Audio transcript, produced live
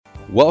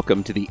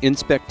Welcome to the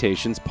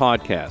Inspectations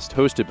Podcast,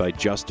 hosted by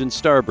Justin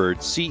Starbird,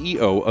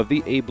 CEO of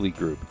the Abley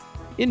Group.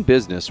 In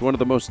business, one of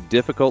the most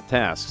difficult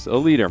tasks a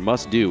leader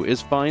must do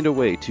is find a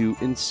way to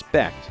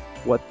inspect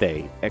what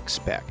they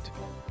expect.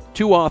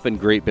 Too often,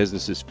 great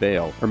businesses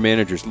fail or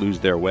managers lose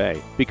their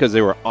way because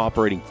they were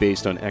operating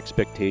based on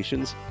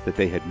expectations that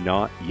they had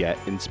not yet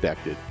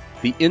inspected.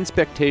 The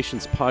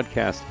Inspectations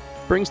Podcast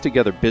brings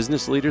together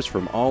business leaders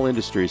from all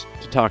industries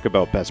to talk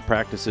about best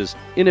practices,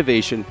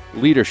 innovation,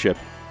 leadership,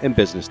 and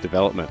business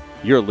development.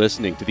 You're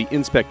listening to the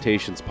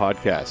Inspectations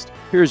Podcast.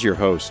 Here's your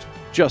host,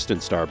 Justin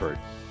Starbird.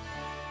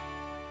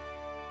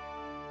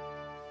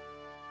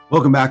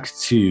 Welcome back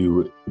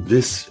to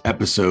this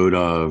episode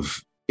of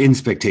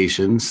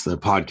Inspectations, the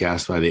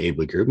podcast by the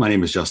Abley Group. My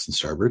name is Justin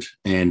Starbird,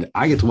 and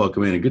I get to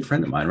welcome in a good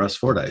friend of mine, Russ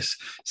Fordyce,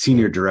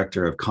 Senior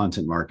Director of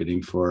Content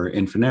Marketing for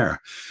Infinera.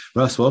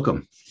 Russ,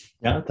 welcome.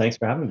 Yeah, thanks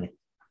for having me.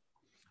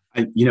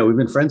 We've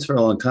been friends for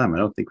a long time. I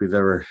don't think we've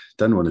ever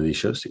done one of these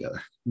shows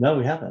together. No,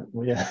 we haven't.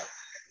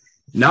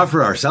 Not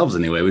for ourselves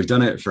anyway. We've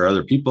done it for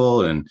other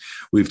people, and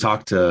we've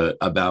talked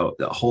about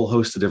a whole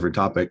host of different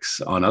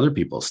topics on other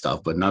people's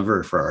stuff, but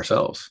never for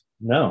ourselves.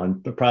 No,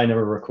 and probably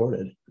never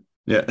recorded.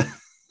 Yeah.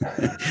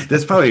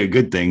 That's probably a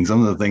good thing.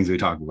 Some of the things we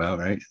talk about,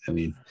 right?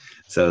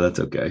 So that's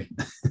okay.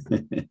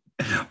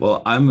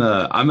 Well,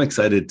 I'm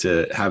excited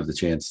to have the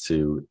chance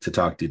to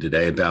talk to you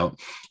today about,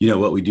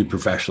 what we do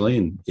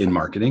professionally in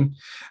marketing.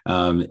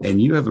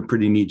 And you have a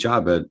pretty neat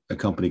job at a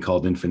company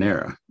called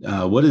Infinera.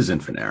 What is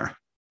Infinera?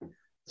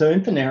 So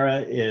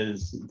Infinera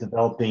is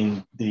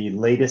developing the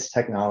latest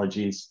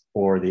technologies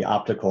for the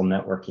optical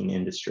networking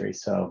industry.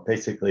 So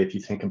basically, if you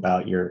think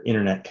about your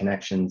internet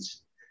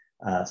connections,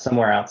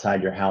 somewhere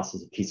outside your house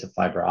is a piece of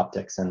fiber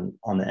optics, and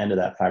on the end of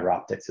that fiber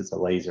optics is a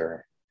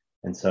laser.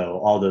 And so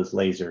all those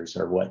lasers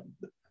are what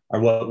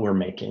we're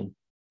making,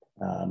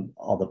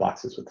 all the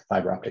boxes with the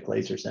fiber optic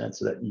lasers in it,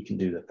 so that you can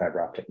do the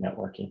fiber optic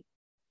networking.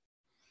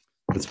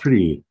 That's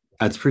pretty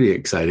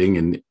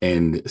exciting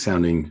and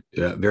sounding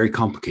very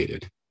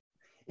complicated.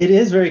 It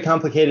is very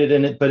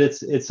complicated, but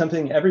it's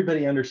something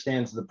everybody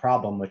understands the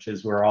problem, which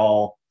is we're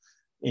all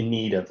in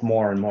need of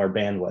more and more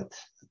bandwidth.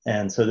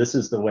 And so this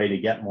is the way to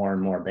get more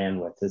and more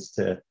bandwidth, is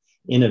to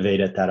innovate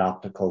at that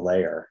optical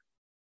layer.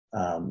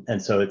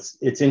 And so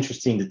it's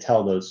interesting to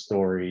tell those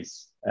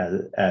stories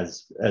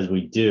as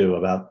we do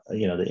about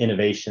the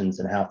innovations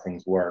and how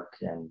things work,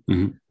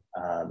 and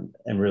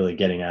really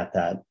getting at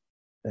that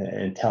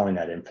and telling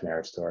that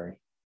Infinera story.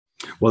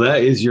 Well,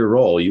 that is your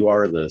role. You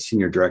are the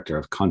Senior Director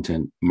of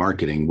Content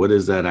Marketing. What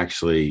does that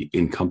actually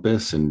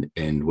encompass, and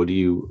what do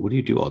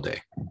you do all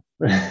day?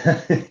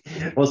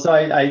 Well, so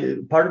I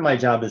part of my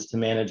job is to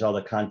manage all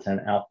the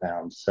content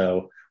outbound.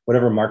 So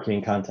whatever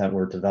marketing content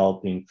we're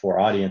developing for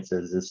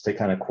audiences is to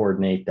kind of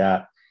coordinate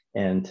that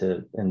and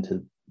to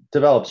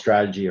develop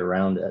strategy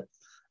around it.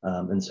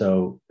 And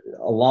so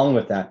along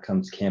with that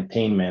comes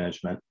campaign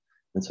management.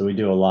 And so we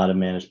do a lot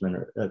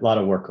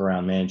of work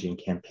around managing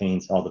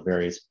campaigns, all the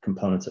various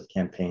components of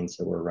campaigns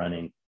that we're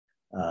running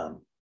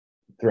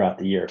throughout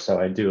the year.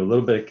 So I do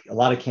a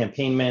lot of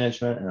campaign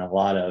management and a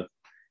lot of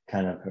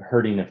kind of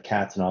herding of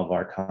cats and all of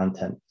our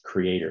content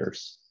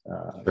creators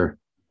Sure.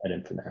 at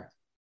Infinera.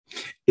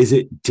 Is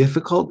it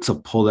difficult to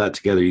pull that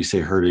together? You say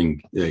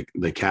herding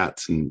the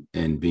cats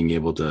and being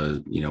able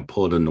to,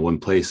 pull it into one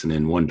place and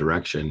in one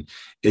direction.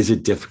 Is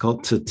it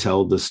difficult to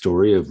tell the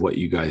story of what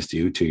you guys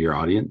do to your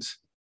audience?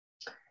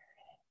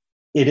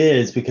 It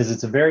is, because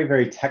it's a very,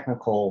 very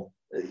technical,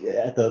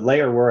 at the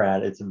layer we're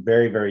at, it's a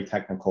very, very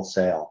technical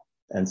sale.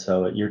 And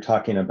so you're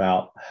talking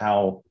about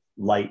how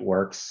light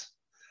works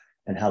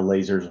and how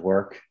lasers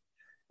work,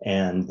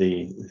 and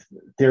the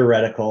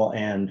theoretical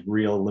and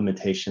real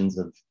limitations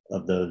of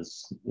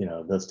those,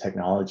 those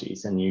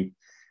technologies. And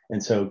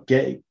so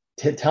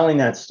telling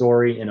that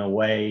story in a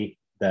way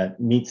that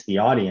meets the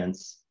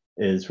audience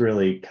is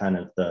really kind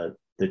of the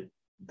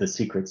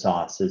secret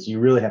sauce. Is you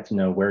really have to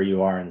know where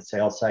you are in the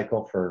sales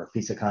cycle for a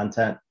piece of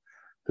content.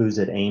 Who's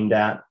it aimed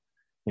at?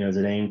 Is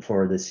it aimed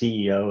for the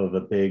CEO of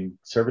a big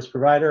service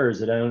provider, or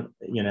is it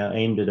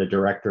aimed at a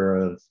director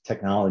of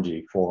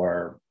technology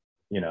for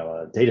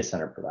a data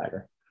center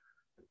provider?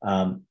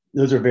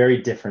 Those are very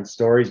different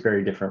stories,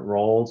 very different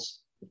roles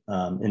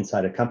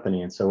inside a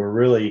company. And so we're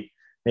really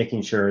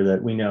making sure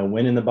that we know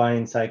when in the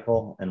buying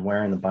cycle and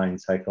where in the buying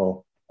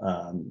cycle,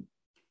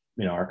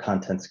 our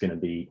content's going to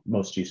be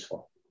most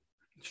useful.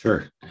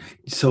 Sure.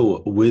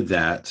 So with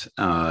that,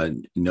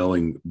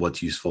 knowing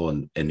what's useful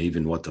and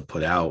even what to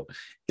put out,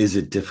 is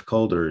it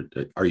difficult, or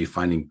are you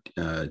finding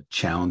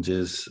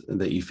challenges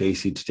that you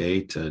face each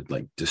day to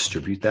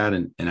distribute that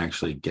and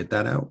actually get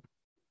that out?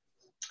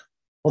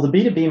 Well, the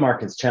B2B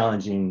market's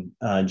challenging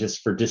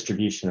just for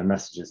distribution of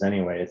messages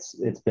anyway.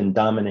 It's been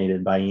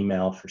dominated by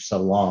email for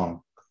so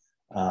long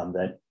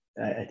that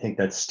I think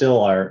that's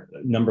still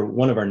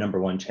one of our number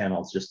one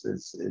channels, just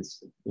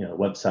is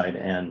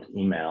website and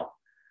email.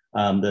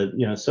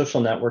 The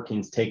social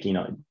networking is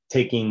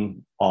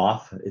taking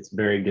off. It's a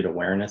very good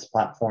awareness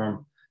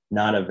platform,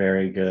 not a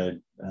very good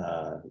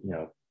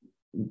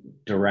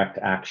direct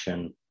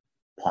action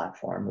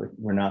platform.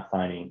 We're not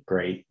finding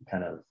great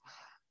kind of,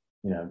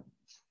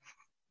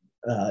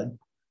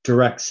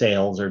 direct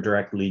sales or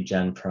direct lead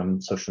gen from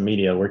social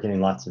media. We're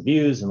getting lots of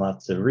views and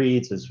lots of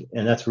reads,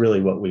 and that's really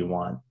what we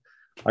want.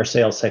 Our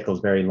sales cycle is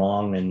very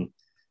long, and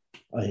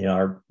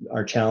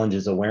our challenge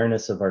is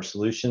awareness of our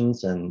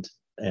solutions and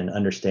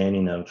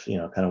understanding of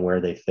kind of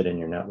where they fit in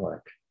your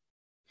network.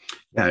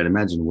 Yeah, I'd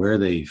imagine where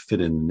they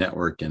fit in the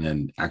network and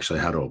then actually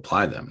how to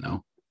apply them.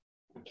 No.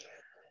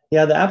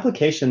 Yeah, the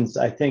applications,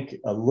 I think,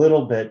 a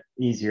little bit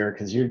easier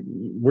because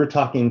we're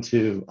talking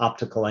to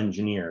optical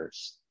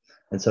engineers,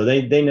 and so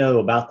they know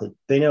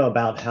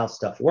about how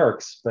stuff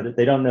works, but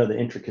they don't know the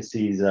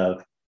intricacies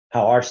of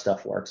how our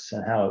stuff works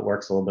and how it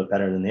works a little bit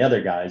better than the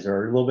other guys,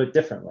 or a little bit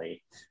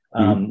differently.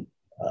 Mm-hmm.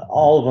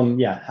 All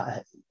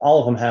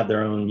of them have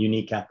their own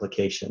unique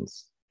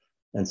applications,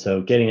 and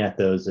so getting at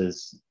those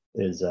is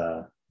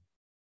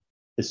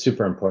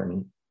super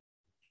important.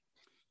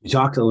 You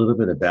talked a little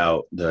bit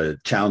about the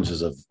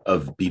challenges of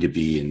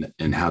B2B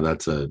and how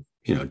that's a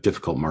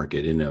difficult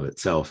market in and of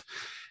itself.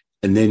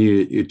 And then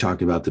you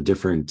talked about the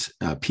different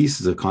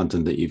pieces of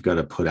content that you've got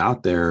to put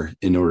out there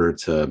in order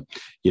to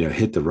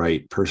hit the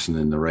right person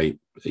in the right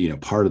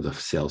part of the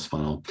sales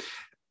funnel.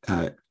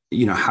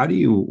 How do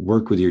you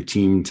work with your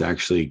team to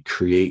actually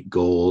create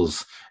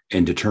goals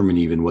and determine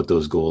even what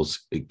those goals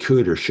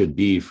could or should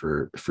be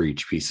for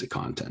each piece of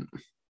content?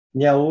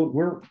 Yeah,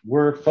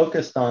 we're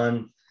focused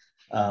on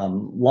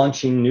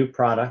launching new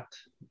product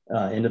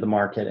into the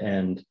market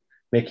and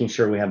making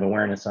sure we have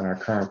awareness on our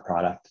current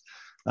product.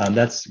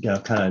 That's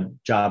kind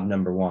of job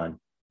number one.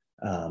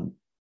 And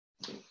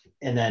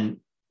then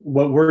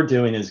what we're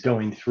doing is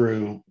going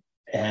through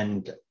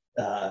and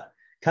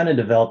kind of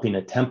developing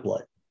a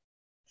template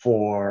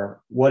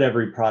for what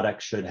every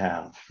product should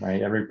have,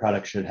 right? Every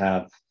product should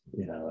have,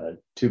 a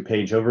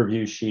 2-page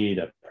overview sheet,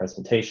 a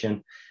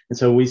presentation. And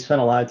so we spent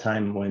a lot of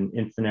time when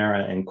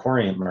Infinera and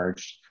Corient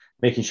merged,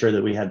 making sure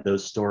that we had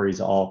those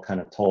stories all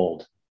kind of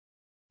told,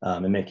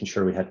 and making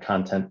sure we had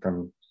content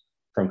from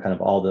kind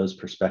of all those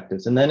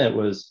perspectives. And then it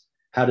was,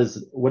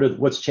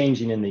 what's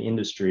changing in the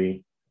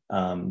industry,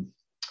 and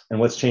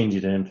what's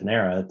changing in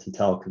Infinera to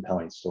tell a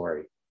compelling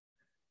story.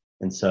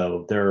 And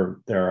so there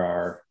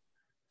are,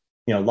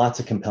 lots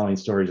of compelling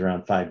stories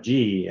around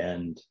 5G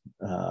and,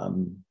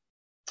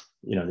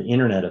 the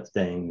Internet of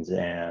Things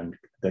and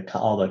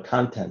all the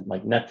content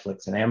like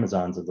Netflix and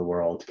Amazons of the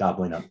world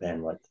gobbling up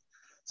bandwidth.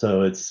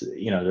 So it's,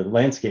 the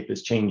landscape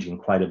is changing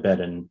quite a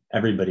bit, and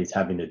everybody's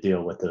having to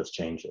deal with those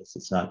changes.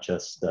 It's not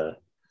just the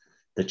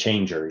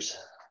changers.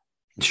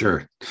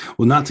 Sure.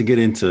 Well, not to get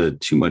into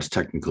too much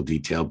technical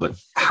detail, but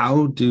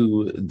how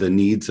do the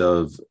needs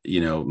of,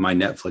 my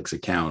Netflix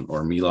account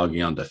or me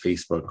logging onto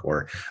Facebook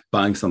or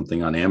buying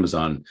something on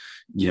Amazon,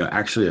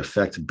 actually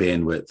affect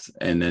bandwidth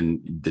and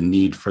then the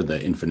need for the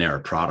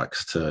Infinera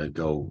products to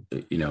go,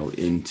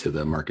 into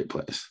the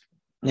marketplace?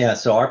 Yeah.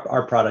 So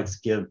our products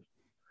give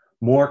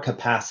more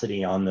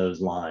capacity on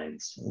those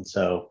lines. And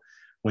so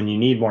when you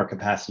need more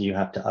capacity, you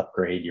have to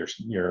upgrade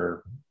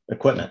your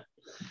equipment.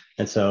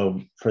 And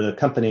so for the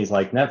companies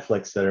like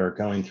Netflix that are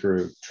going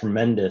through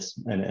tremendous,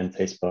 and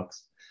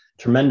Facebook's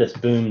tremendous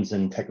booms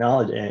in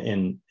technology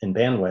in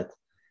bandwidth,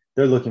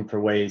 they're looking for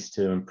ways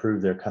to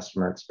improve their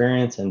customer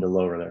experience and to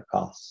lower their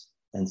costs.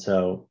 And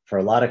so for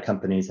a lot of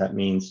companies, that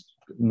means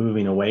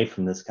moving away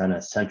from this kind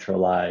of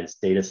centralized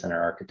data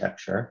center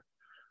architecture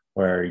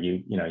where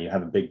you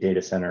have a big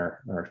data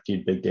center or a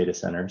few big data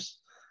centers.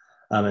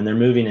 And they're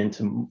moving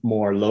into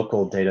more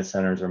local data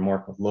centers or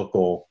more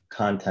local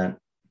content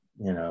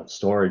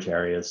storage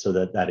areas so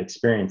that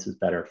experience is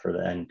better for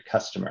the end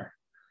customer.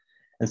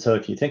 And so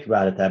if you think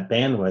about it, that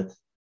bandwidth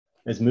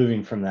is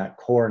moving from that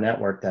core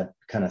network, that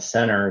kind of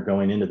center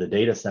going into the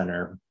data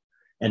center,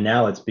 and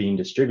now it's being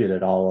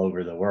distributed all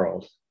over the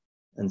world.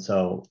 And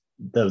so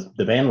the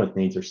bandwidth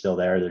needs are still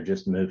there, they're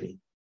just moving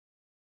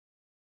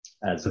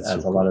as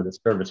a lot of the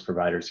service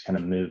providers kind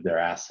of move their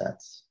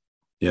assets.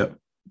 Yep.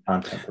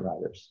 Content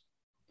providers.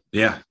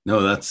 Yeah,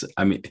 no,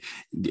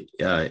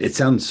 it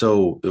sounds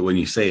so, when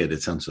you say it,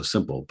 it sounds so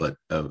simple, but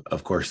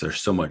of course there's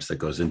so much that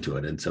goes into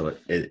it. And so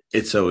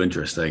it's so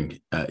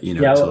interesting,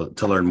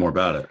 to learn more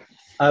about it.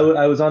 I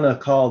was on a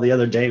call the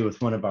other day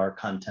with one of our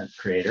content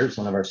creators,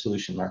 one of our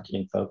solution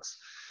marketing folks,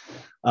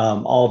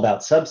 all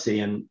about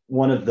Subsea, and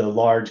one of the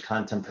large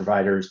content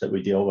providers that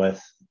we deal with,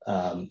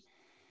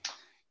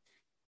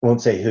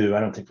 won't say who, I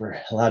don't think we're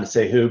allowed to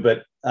say who,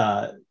 but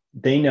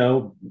they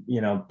know,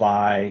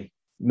 by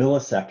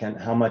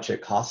millisecond how much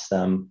it costs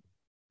them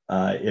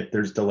if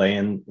there's delay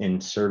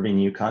in serving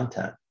you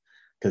content,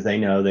 because they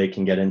know they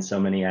can get in so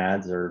many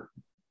ads or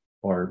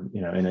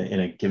in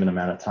a given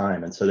amount of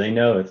time. And so they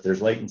know if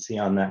there's latency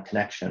on that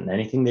connection,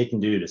 anything they can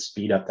do to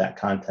speed up that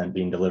content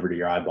being delivered to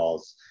your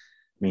eyeballs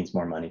means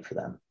more money for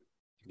them.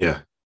 Yeah.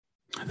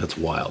 That's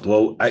wild.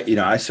 Well,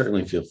 I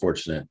certainly feel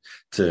fortunate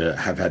to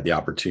have had the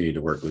opportunity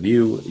to work with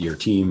you, your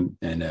team,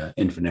 and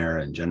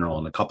Infinera in general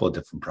on a couple of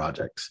different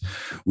projects.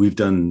 We've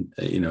done,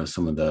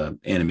 some of the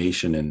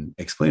animation and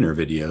explainer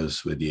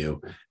videos with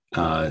you.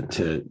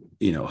 to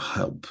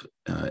help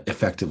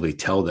effectively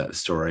tell that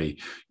story.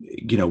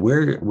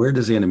 Where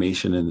does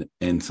animation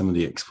and some of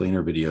the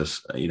explainer videos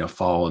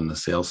fall in the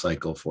sales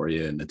cycle for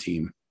you and the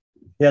team?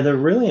 Yeah, they're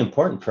really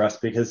important for us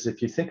because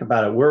if you think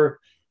about it,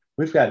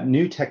 we've got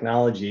new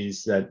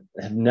technologies that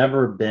have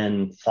never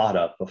been thought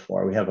of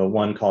before. We have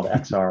one called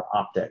XR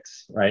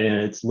optics, right? And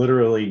it's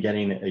literally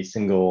getting a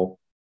single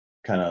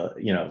kind of,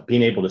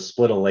 being able to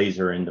split a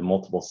laser into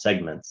multiple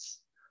segments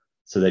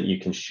so that you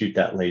can shoot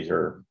that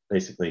laser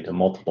basically to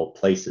multiple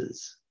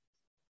places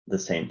at the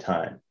same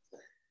time.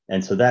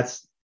 And so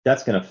that's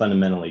going to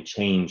fundamentally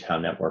change how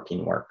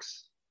networking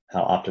works,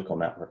 how optical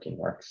networking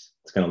works.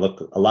 It's going to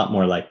look a lot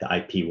more like the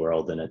IP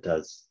world than it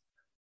does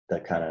the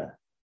kind of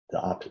the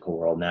optical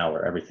world now,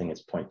 where everything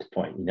is point to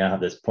point. You now have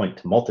this point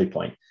to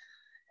multi-point,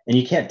 and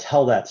you can't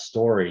tell that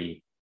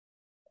story,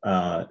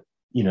 to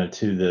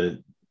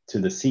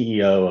the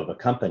CEO of a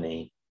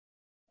company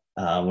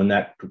when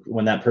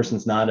that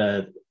person's not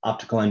an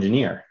optical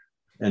engineer.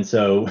 And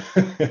so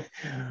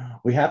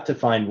we have to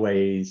find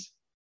ways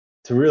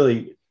to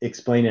really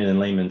explain it in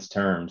layman's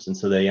terms, and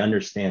so they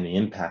understand the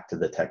impact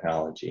of the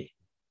technology.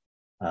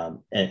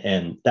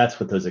 And that's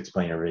what those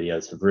explainer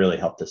videos have really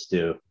helped us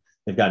do.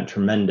 They've gotten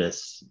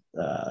tremendous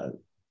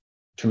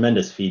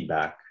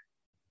feedback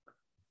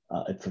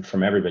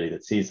from everybody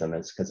that sees them.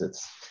 It's because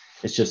it's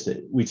just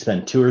we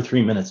spend 2 or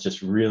 3 minutes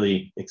just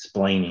really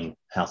explaining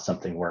how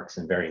something works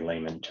in very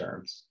layman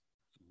terms.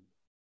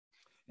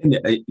 And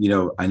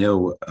I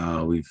know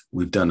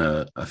we've done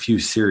a few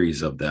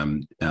series of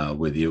them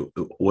with you.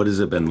 What has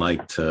it been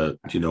like to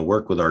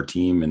work with our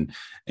team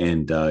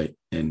and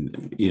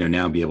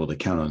now be able to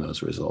count on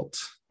those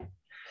results?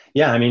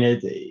 Yeah, I mean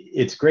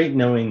it's great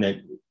knowing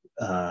that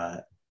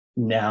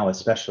now,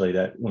 especially,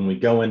 that when we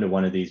go into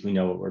one of these, we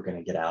know what we're going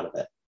to get out of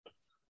it.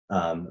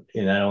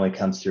 And that only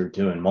comes through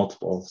doing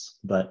multiples,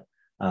 but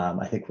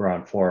I think we're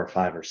on 4 or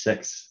 5 or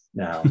 6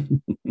 now.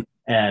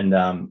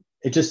 And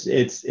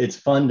it's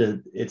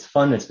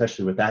fun,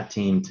 especially with that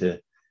team, to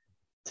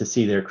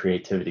see their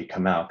creativity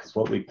come out, because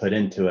what we put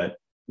into it,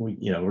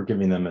 we're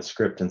giving them a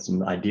script and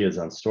some ideas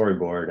on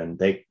storyboard, and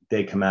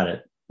they come at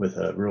it with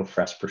a real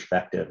fresh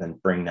perspective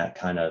and bring that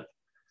kind of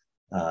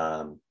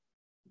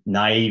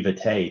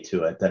naivete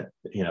to it that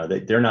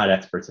they're not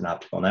experts in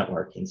optical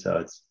networking,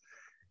 so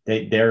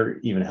they're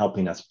even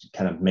helping us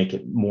kind of make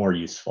it more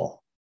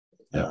useful.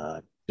 Yeah.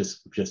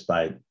 Just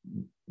by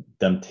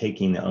them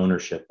taking the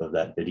ownership of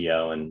that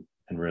video and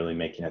really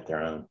making it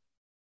their own.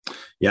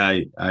 Yeah,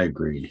 I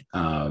agree.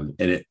 And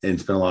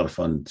it's been a lot of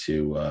fun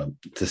to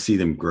see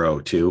them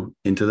grow too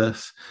into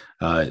this.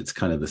 It's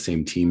kind of the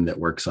same team that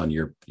works on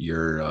your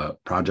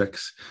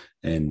projects.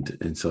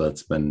 And so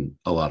that's been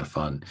a lot of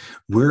fun.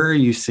 Where are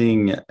you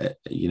seeing,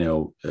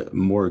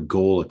 more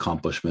goal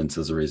accomplishments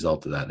as a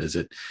result of that? Is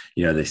it,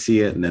 they see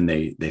it and then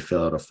they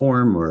fill out a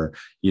form, or,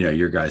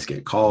 your guys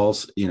get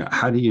calls?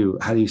 How do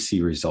you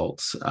see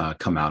results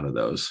come out of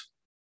those?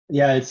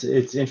 Yeah, it's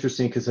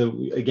interesting because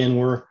again,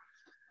 we're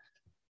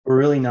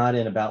really not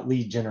in about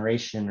lead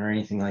generation or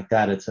anything like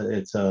that. It's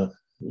a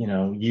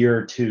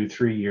year, 2,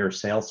 3 year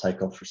sales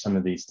cycle for some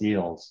of these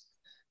deals.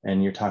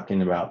 And you're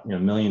talking about,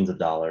 millions of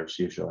dollars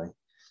usually.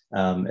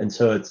 And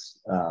so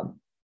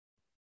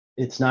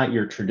it's not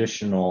your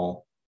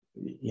traditional,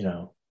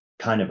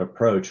 kind of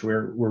approach.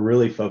 We're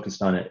really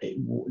focused on it.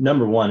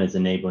 Number one is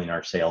enabling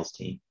our sales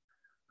team,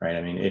 right?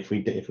 I mean, if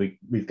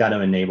we've got to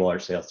enable our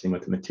sales team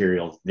with the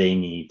materials they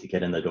need to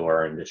get in the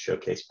door and to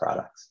showcase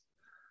products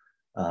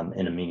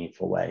in a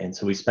meaningful way. And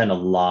so we spend a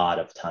lot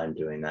of time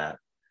doing that.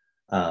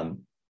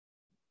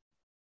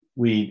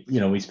 We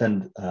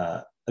spend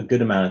a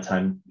good amount of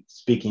time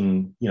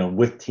speaking,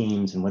 with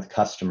teams and with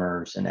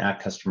customers and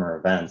at customer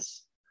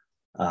events.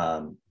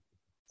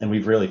 And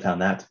we've really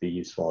found that to be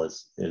useful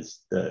is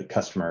the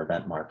customer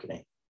event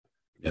marketing.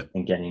 Yep.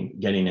 And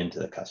getting into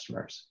the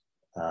customers.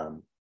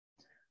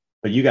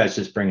 But you guys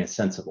just bring a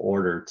sense of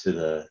order to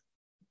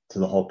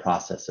the whole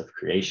process of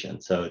creation.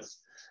 So it's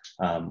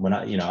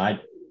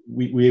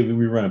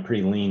we run a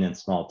pretty lean and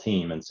small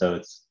team. And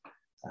so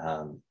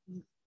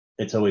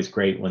it's always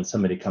great when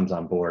somebody comes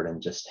on board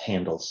and just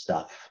handles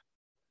stuff,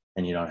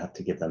 and you don't have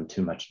to give them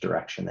too much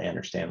direction. They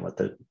understand what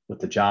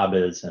the job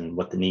is and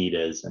what the need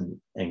is,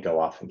 and go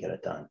off and get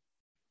it done.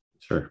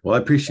 Sure. Well, I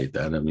appreciate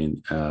that. I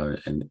mean,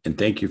 and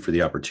thank you for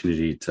the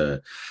opportunity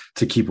to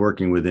keep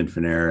working with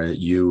Infinera,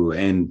 you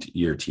and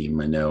your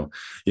team. I know,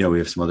 we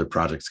have some other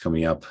projects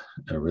coming up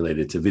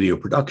related to video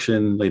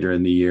production later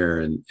in the year,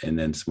 and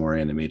then some more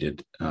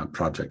animated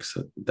projects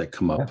that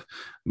come up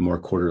more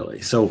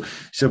quarterly. So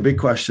big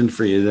question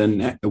for you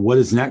then. What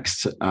is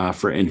next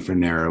for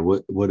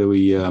Infinera? What do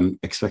we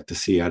expect to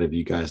see out of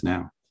you guys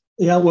now?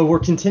 Yeah, well, we're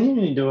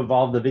continuing to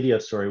evolve the video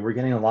story. We're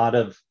getting a lot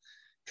of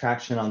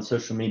traction on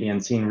social media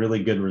and seeing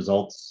really good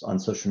results on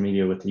social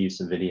media with the use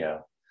of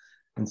video.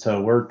 And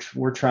so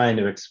we're trying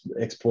to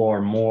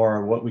explore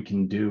more what we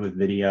can do with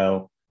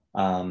video.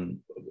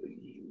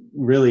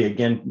 Really,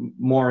 again,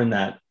 more in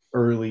that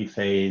early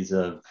phase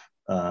of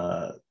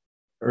the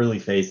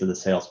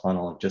sales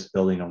funnel of just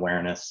building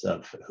awareness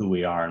of who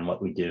we are and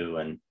what we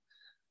do,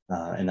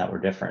 and that were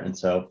different. And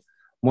so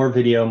more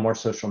video, more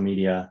social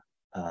media,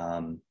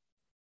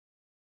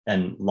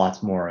 and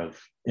lots more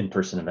of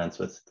in-person events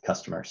with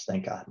customers.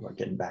 Thank God we're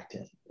getting back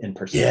to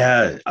in-person.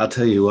 Yeah, I'll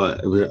tell you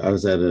what, I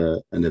was at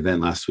an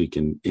event last week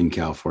in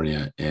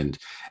California, and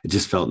it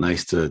just felt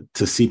nice to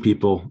see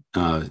people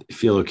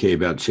feel okay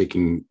about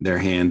shaking their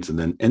hands and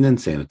then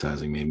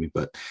sanitizing maybe.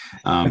 But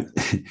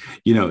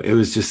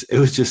it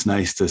was just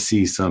nice to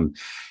see some,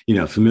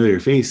 familiar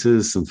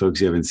faces, some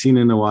folks you haven't seen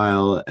in a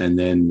while, and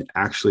then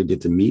actually get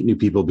to meet new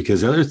people.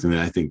 Because the other thing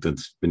that I think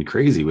that's been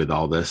crazy with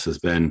all this has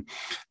been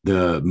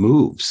the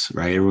moves,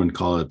 right? Everyone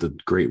call it the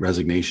great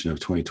resignation of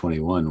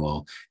 2021.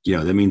 Well,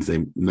 that means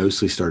they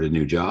mostly started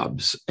new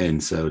jobs.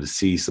 And so to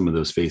see some of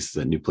those faces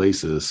at new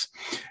places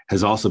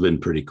has also been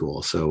pretty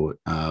cool. So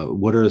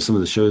what are some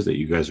of the shows that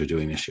you guys are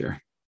doing this year?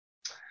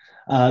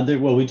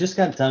 Well, we just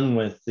got done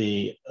with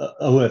the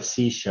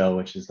OFC show,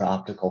 which is the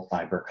Optical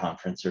Fiber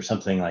Conference or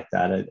something like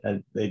that.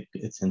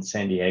 It's in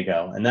San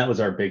Diego, and that was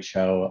our big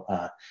show.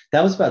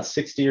 That was about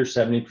 60 or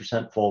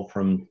 70% full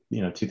from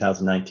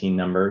 2019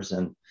 numbers,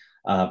 and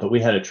but we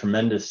had a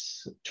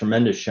tremendous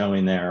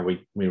showing there.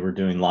 We were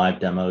doing live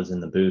demos in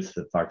the booth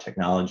of our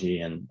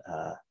technology, and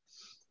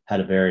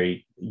had a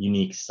very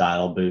unique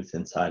style booth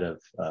inside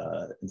of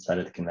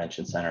the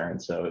convention center,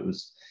 and so it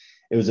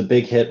was a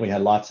big hit. We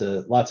had lots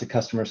of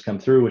customers come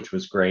through, which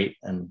was great.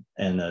 And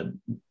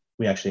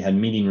we actually had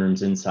meeting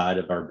rooms inside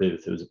of our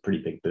booth. It was a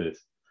pretty big booth,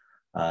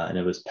 and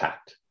it was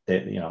packed,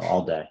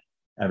 all day.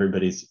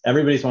 Everybody's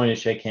wanting to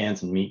shake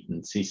hands and meet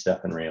and see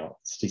stuff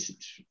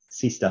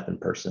see stuff in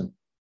person.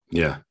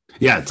 Yeah.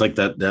 Yeah. It's like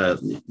that,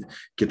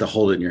 get to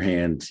hold it in your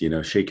hand,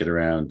 shake it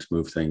around,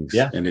 move things.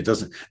 Yeah. And it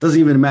doesn't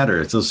even matter.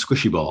 It's those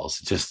squishy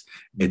balls.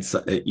 It's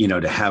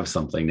to have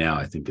something now,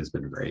 I think has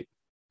been great.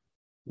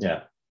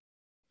 Yeah.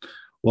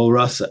 Well,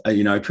 Russ, I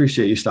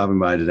appreciate you stopping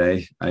by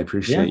today. I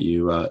appreciate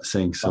you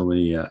saying so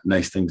many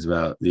nice things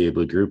about the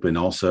Ably Group, and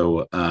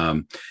also,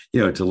 to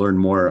learn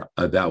more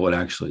about what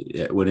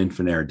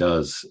Infinera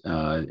does.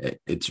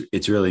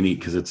 It's really neat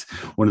because it's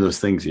one of those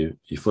things you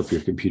flip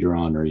your computer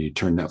on or you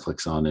turn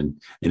Netflix on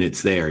and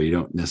it's there. You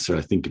don't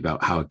necessarily think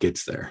about how it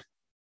gets there.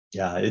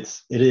 Yeah, it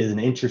is an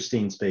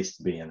interesting space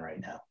to be in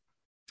right now.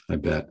 I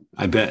bet.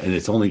 And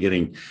it's only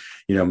getting,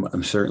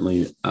 I'm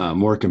certainly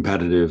more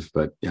competitive,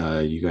 but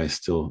you guys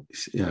still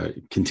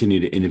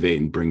continue to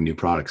innovate and bring new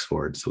products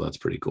forward. So that's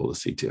pretty cool to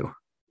see too.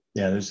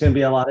 Yeah, there's going to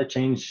be a lot of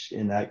change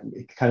in that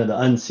kind of the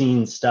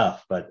unseen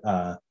stuff, but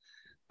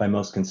by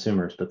most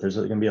consumers, but there's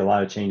going to be a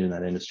lot of change in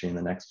that industry in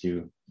the next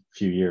few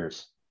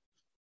years.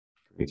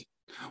 Great.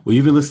 Well,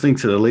 you've been listening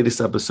to the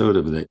latest episode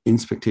of the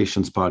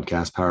Inspectations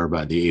Podcast powered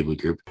by the Ably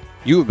Group.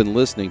 You have been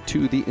listening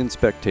to the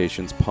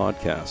Inspectations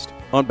Podcast.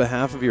 On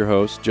behalf of your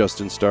host,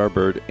 Justin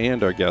Starbird,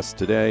 and our guests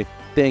today,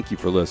 thank you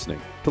for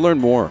listening. To learn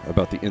more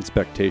about the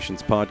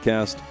Inspectations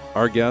Podcast,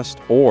 our guest,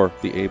 or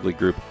the Ably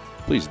Group,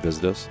 please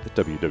visit us at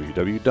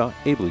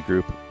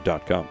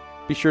www.ablygroup.com.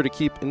 Be sure to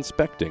keep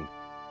inspecting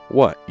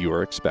what you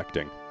are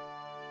expecting.